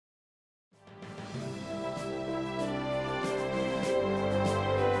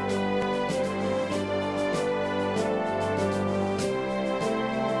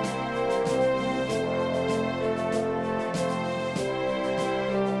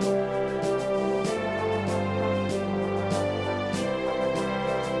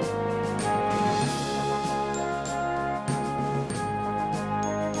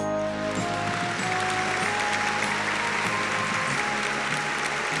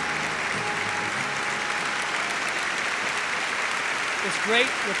It's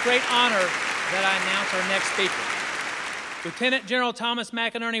with great honor that I announce our next speaker. Lieutenant General Thomas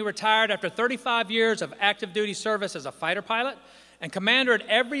McInerney retired after 35 years of active duty service as a fighter pilot and commander at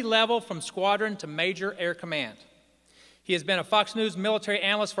every level from squadron to Major Air Command. He has been a Fox News military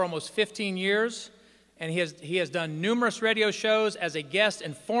analyst for almost 15 years, and he has done numerous radio shows as a guest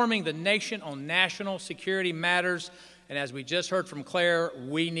informing the nation on national security matters, and as we just heard from Claire,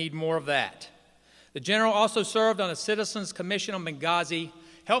 we need more of that. The General also served on a Citizens Commission on Benghazi.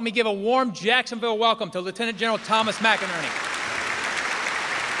 Help me give a warm Jacksonville welcome to Lieutenant General Thomas McInerney.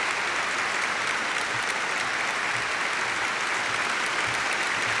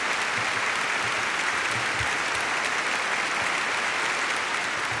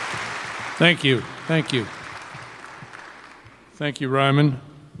 Thank you. Thank you. Thank you, Ryman.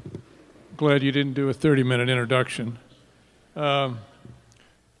 Glad you didn't do a 30-minute introduction.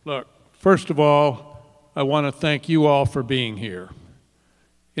 Look, first of all, I want to thank you all for being here.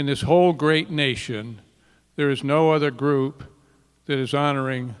 In this whole great nation, there is no other group that is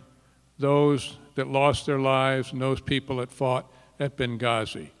honoring those that lost their lives and those people that fought at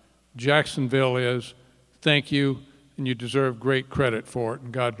Benghazi. Jacksonville is. Thank you, and you deserve great credit for it,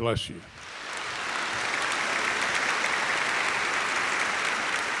 and God bless you.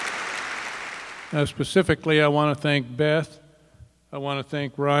 Now, specifically, I want to thank Beth, I want to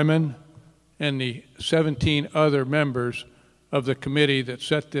thank Ryman, and the 17 other members of the committee that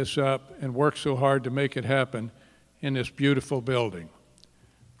set this up and worked so hard to make it happen in this beautiful building.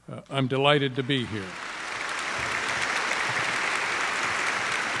 I'm delighted to be here.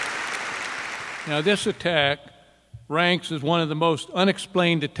 Now, this attack ranks as one of the most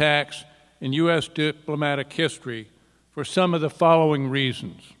unexplained attacks in U.S. diplomatic history for some of the following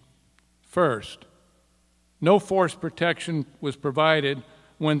reasons. First, no force protection was provided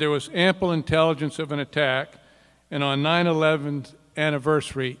when there was ample intelligence of an attack, and on 9/11's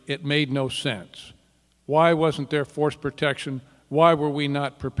anniversary, it made no sense. Why wasn't there force protection? Why were we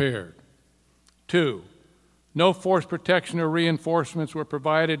not prepared? Two, no force protection or reinforcements were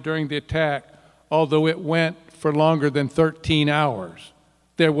provided during the attack, although it went for longer than 13 hours.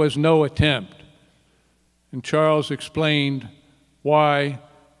 There was no attempt. And Charles explained why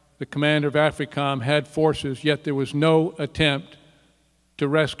the commander of AFRICOM had forces, yet there was no attempt to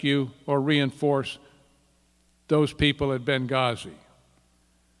rescue or reinforce those people at Benghazi.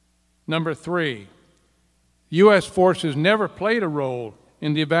 Number three, U.S. forces never played a role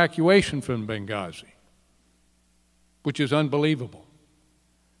in the evacuation from Benghazi, which is unbelievable.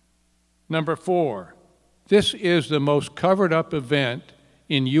 Number four, this is the most covered-up event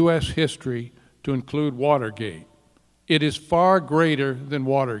in U.S. history to include Watergate. It is far greater than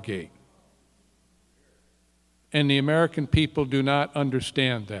Watergate. And the American people do not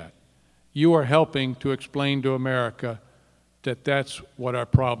understand that. You are helping to explain to America that that's what our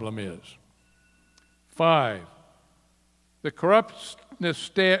problem is. Five, the corruptness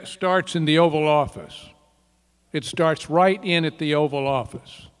starts in the Oval Office. It starts right in at the Oval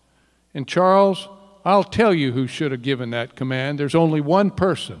Office. And Charles, I'll tell you who should have given that command. There's only one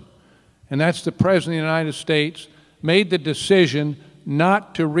person, and that's the President of the United States, made the decision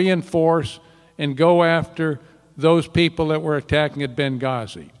not to reinforce and go after those people that were attacking at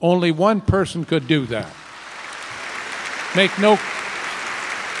Benghazi. Only one person could do that.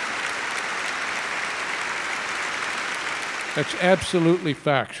 That's absolutely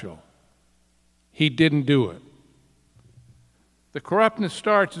factual. He didn't do it. The corruptness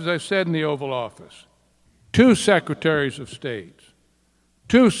starts, as I said, in the Oval Office. 2 secretaries of state,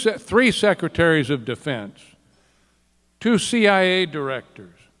 3 secretaries of defense, 2 CIA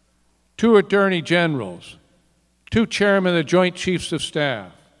directors, 2 attorney generals, 2 chairmen of the Joint Chiefs of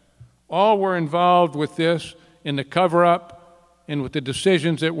Staff. All were involved with this in the cover-up and with the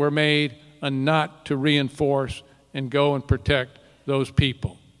decisions that were made on not to reinforce and go and protect those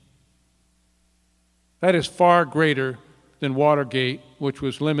people. That is far greater than Watergate, which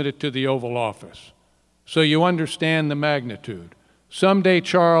was limited to the Oval Office. So you understand the magnitude. Someday,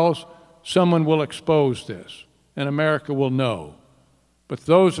 Charles, someone will expose this, and America will know. But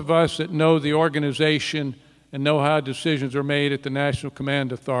those of us that know the organization and know how decisions are made at the National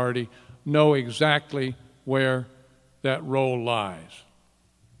Command Authority know exactly where that role lies.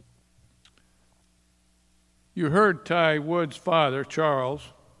 You heard Ty Wood's father, Charles,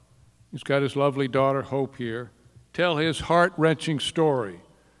 he's got his lovely daughter, Hope, here, tell his heart-wrenching story,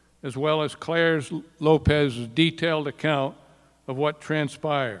 as well as Claire Lopez's detailed account of what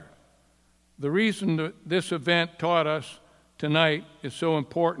transpired. The reason that this event taught us tonight is so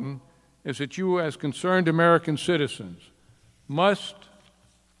important is that you, as concerned American citizens, must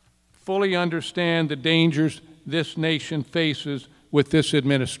fully understand the dangers this nation faces with this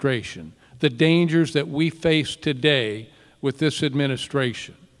administration, the dangers that we face today with this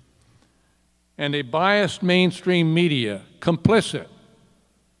administration. And a biased mainstream media, complicit,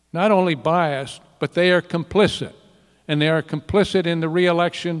 not only biased, but they are complicit. And they are complicit in the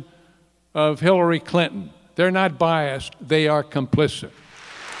re-election of Hillary Clinton. They're not biased, they are complicit.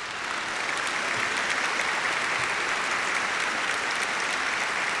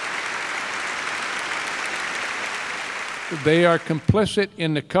 They are complicit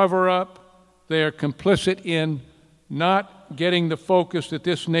in the cover-up. They are complicit in not getting the focus that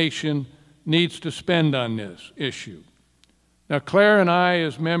this nation needs to spend on this issue. Now, Claire and I,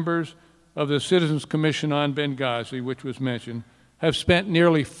 as members of the Citizens Commission on Benghazi, which was mentioned, have spent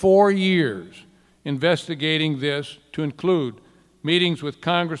nearly 4 years investigating this, to include meetings with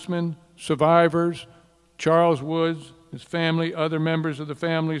congressmen, survivors, Charles Woods, his family, other members of the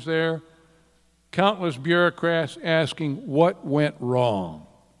families there, countless bureaucrats asking what went wrong.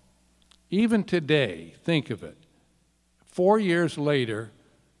 Even today, think of it, 4 years later,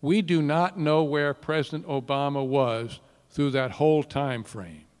 we do not know where President Obama was through that whole time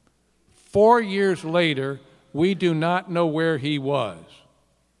frame. 4 years later, we do not know where he was.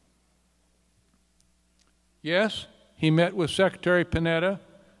 Yes, he met with Secretary Panetta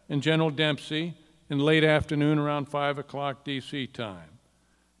and General Dempsey in late afternoon around 5 o'clock D.C. time.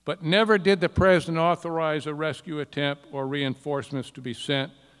 But never did the President authorize a rescue attempt or reinforcements to be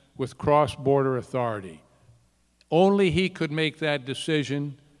sent with cross-border authority. Only he could make that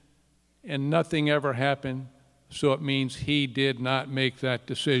decision, and nothing ever happened, so it means he did not make that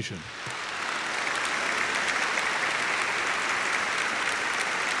decision.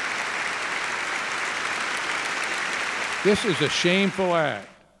 This is a shameful act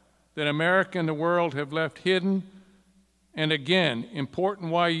that America and the world have left hidden, and again,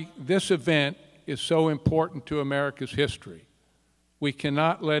 important why this event is so important to America's history. We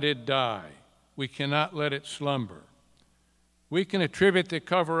cannot let it die. We cannot let it slumber. We can attribute the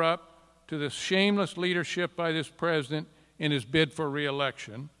cover-up to the shameless leadership by this president in his bid for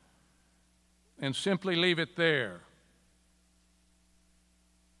re-election and simply leave it there.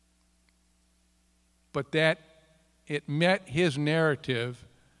 But that it met his narrative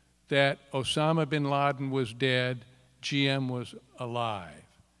that Osama bin Laden was dead, GM was alive.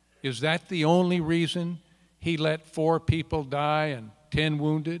 Is that the only reason he let 4 people die and 10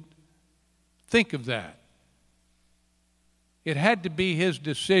 wounded? Think of that. It had to be his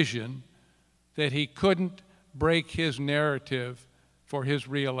decision that he couldn't break his narrative for his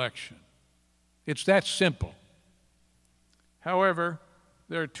re-election. It's that simple. However,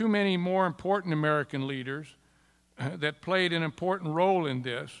 there are too many more important American leaders that played an important role in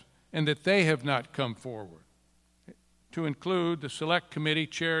this and that they have not come forward, to include the Select Committee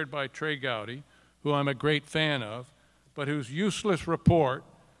chaired by Trey Gowdy, who I'm a great fan of, but whose useless report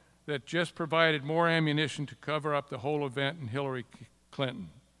that just provided more ammunition to cover up the whole event in Hillary Clinton.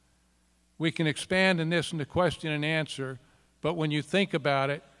 We can expand on this into question and answer, but when you think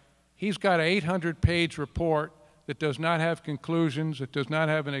about it, he's got an 800-page report that does not have conclusions, it does not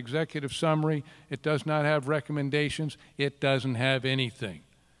have an executive summary, it does not have recommendations, it doesn't have anything.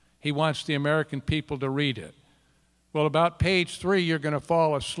 He wants the American people to read it. Well, about page 3, you're going to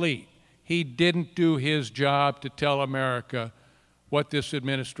fall asleep. He didn't do his job to tell America what this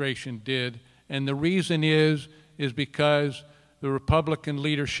administration did, and the reason is because the Republican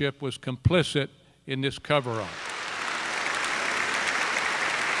leadership was complicit in this cover-up.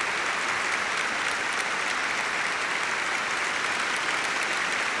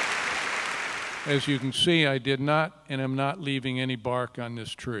 As you can see, I did not and am not leaving any bark on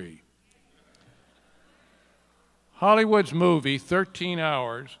this tree. Hollywood's movie, 13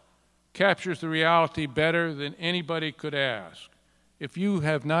 Hours, captures the reality better than anybody could ask. If you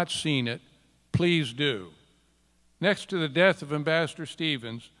have not seen it, please do. Next to the death of Ambassador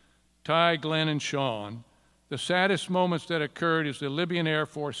Stevens, Ty, Glenn, and Sean, the saddest moments that occurred is the Libyan Air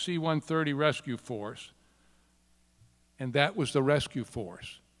Force C-130 Rescue Force, and that was the rescue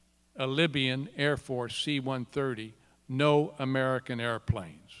force. A Libyan Air Force C-130, no American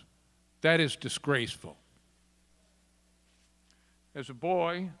airplanes. That is disgraceful. As a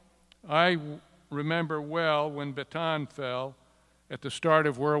boy, I remember well when Bataan fell at the start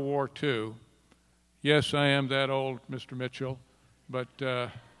of World War II. Yes, I am that old, Mr. Mitchell, but the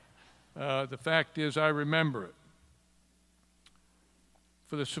fact is I remember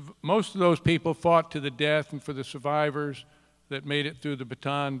it. Most of those people fought to the death, and for the survivors that made it through the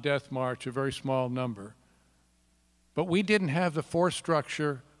Bataan Death March, a very small number. But we didn't have the force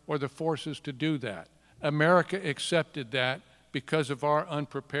structure or the forces to do that. America accepted that because of our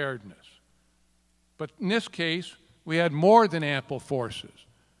unpreparedness. But in this case, we had more than ample forces.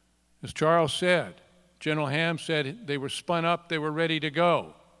 As Charles said, General Ham said they were spun up, they were ready to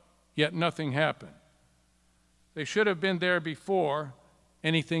go, yet nothing happened. They should have been there before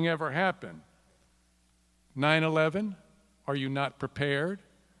anything ever happened. 9/11, are you not prepared?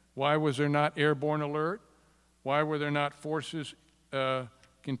 Why was there not airborne alert? Why were there not forces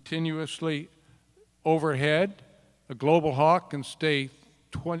continuously overhead? A Global Hawk can stay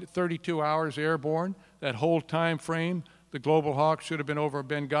 32 hours airborne. That whole time frame, the Global Hawk should have been over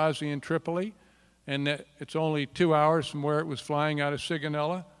Benghazi and Tripoli, and it's only 2 hours from where it was flying out of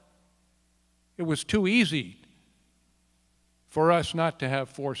Sigonella. It was too easy for us not to have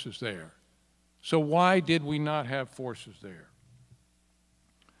forces there. So why did we not have forces there?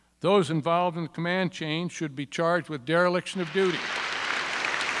 Those involved in the command chain should be charged with dereliction of duty.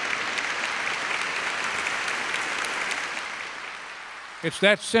 It's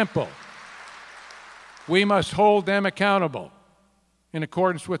that simple. We must hold them accountable in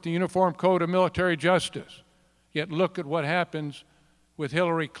accordance with the Uniform Code of Military Justice. Yet look at what happens with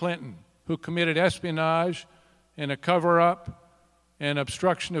Hillary Clinton, who committed espionage and a cover-up and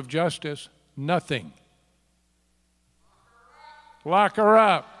obstruction of justice. Nothing. Lock her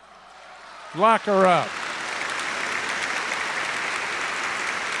up. Lock her up.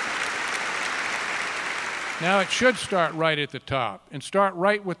 Now, it should start right at the top and start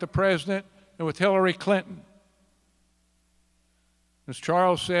right with the president and with Hillary Clinton. As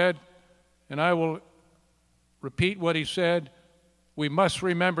Charles said, and I will repeat what he said, we must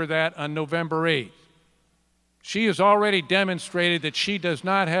remember that on November 8th. She has already demonstrated that she does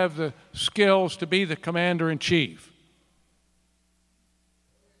not have the skills to be the commander-in-chief.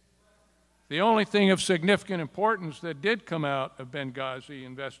 The only thing of significant importance that did come out of Benghazi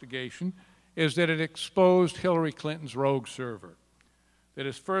investigation is that it exposed Hillary Clinton's rogue server. That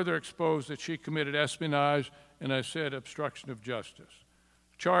has further exposed that she committed espionage and, I said, obstruction of justice.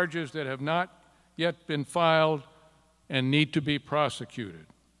 Charges that have not yet been filed and need to be prosecuted.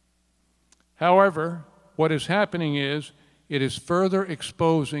 However, what is happening is it is further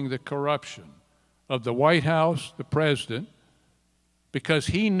exposing the corruption of the White House, the president, because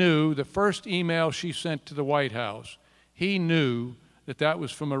he knew the first email she sent to the White House, he knew that that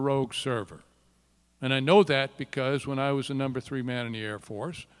was from a rogue server. And I know that because when I was the number 3 man in the Air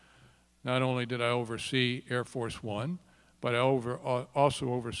Force, not only did I oversee Air Force One, but I also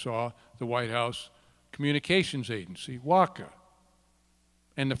oversaw the White House Communications Agency, WACA.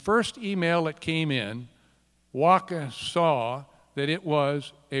 And the first email that came in, WACA saw that it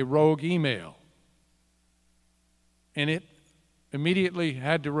was a rogue email. And it immediately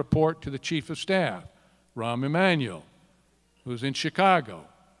had to report to the Chief of Staff, Rahm Emanuel, who's in Chicago,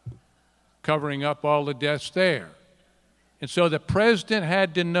 covering up all the deaths there. And so the president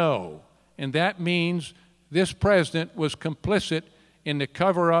had to know, and that means this president was complicit in the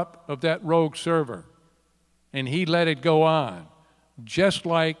cover-up of that rogue server. And he let it go on, just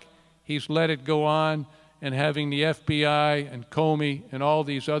like he's let it go on and having the FBI and Comey and all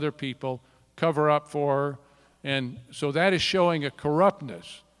these other people cover up for her. And so that is showing a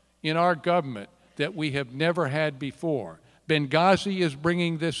corruptness in our government that we have never had before. Benghazi is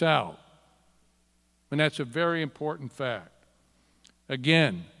bringing this out. And that's a very important fact.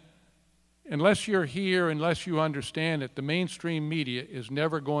 Again, unless you're here, unless you understand it, the mainstream media is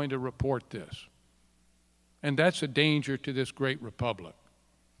never going to report this. And that's a danger to this great republic.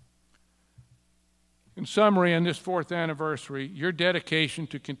 In summary, on this 4th anniversary, your dedication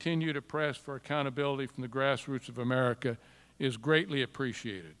to continue to press for accountability from the grassroots of America is greatly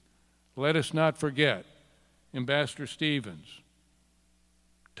appreciated. Let us not forget Ambassador Stevens,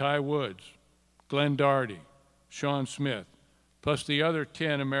 Ty Woods, Glenn Dardy, Sean Smith, plus the other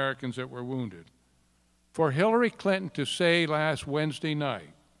 10 Americans that were wounded. For Hillary Clinton to say last Wednesday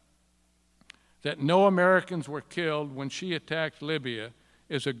night that no Americans were killed when she attacked Libya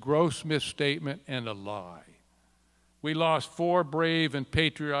is a gross misstatement and a lie. We lost 4 brave and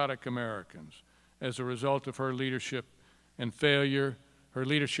patriotic Americans as a result of her leadership and failure, her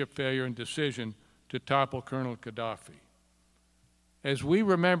leadership failure and decision to topple Colonel Gaddafi. As we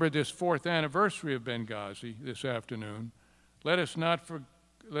remember this 4th anniversary of Benghazi this afternoon, let us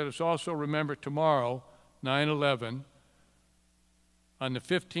also remember tomorrow, 9/11, on the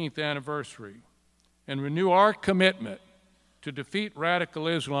 15th anniversary, and renew our commitment to defeat radical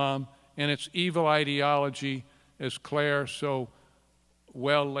Islam and its evil ideology, as Claire so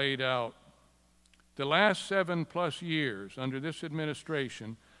well laid out. The last 7+ years under this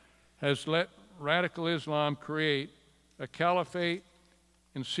administration has let radical Islam create a caliphate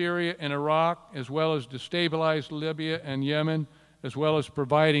in Syria and Iraq, as well as destabilize Libya and Yemen, as well as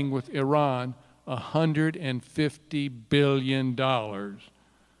providing with Iran $150 billion,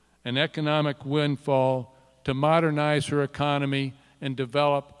 an economic windfall to modernize her economy and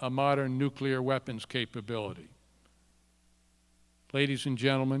develop a modern nuclear weapons capability. Ladies and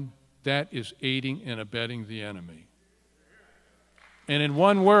gentlemen, that is aiding and abetting the enemy. And in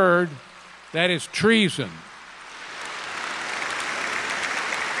one word, that is treason.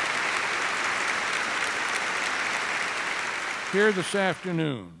 Here this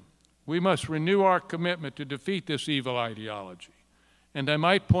afternoon, we must renew our commitment to defeat this evil ideology. And I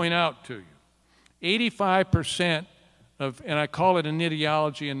might point out to you, 85% of, and I call it an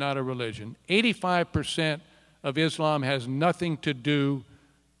ideology and not a religion, 85% of Islam has nothing to do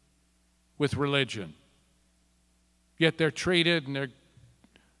with religion. Yet they're treated and they're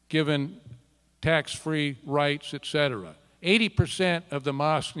given tax-free rights, etc. 80% of the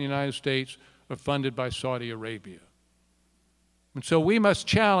mosques in the United States are funded by Saudi Arabia. And so we must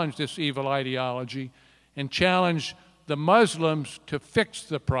challenge this evil ideology and challenge the Muslims to fix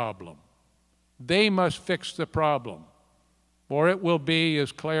the problem. They must fix the problem, or it will be,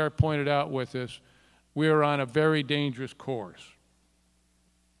 as Claire pointed out with us, we are on a very dangerous course.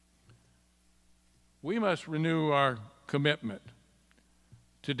 We must renew our commitment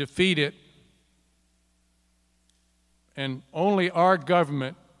to defeat it, and only our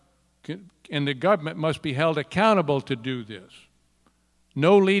government and the government must be held accountable to do this.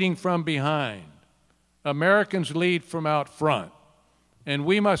 No leading from behind. Americans lead from out front. And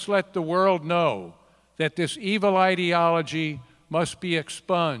we must let the world know that this evil ideology must be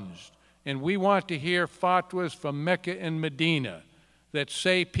expunged. And we want to hear fatwas from Mecca and Medina that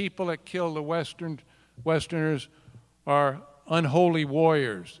say people that kill the Westerners are unholy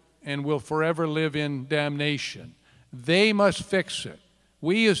warriors and will forever live in damnation. They must fix it.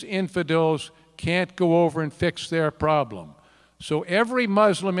 We as infidels can't go over and fix their problem. So every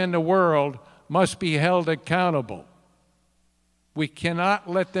Muslim in the world must be held accountable. We cannot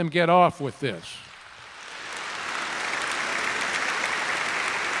let them get off with this.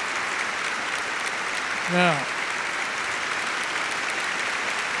 Now,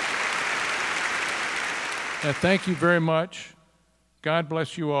 thank you very much. God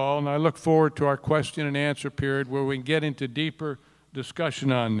bless you all, and I look forward to our question and answer period where we can get into deeper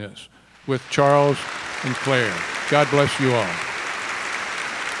discussion on this with Charles and Claire. God bless you all.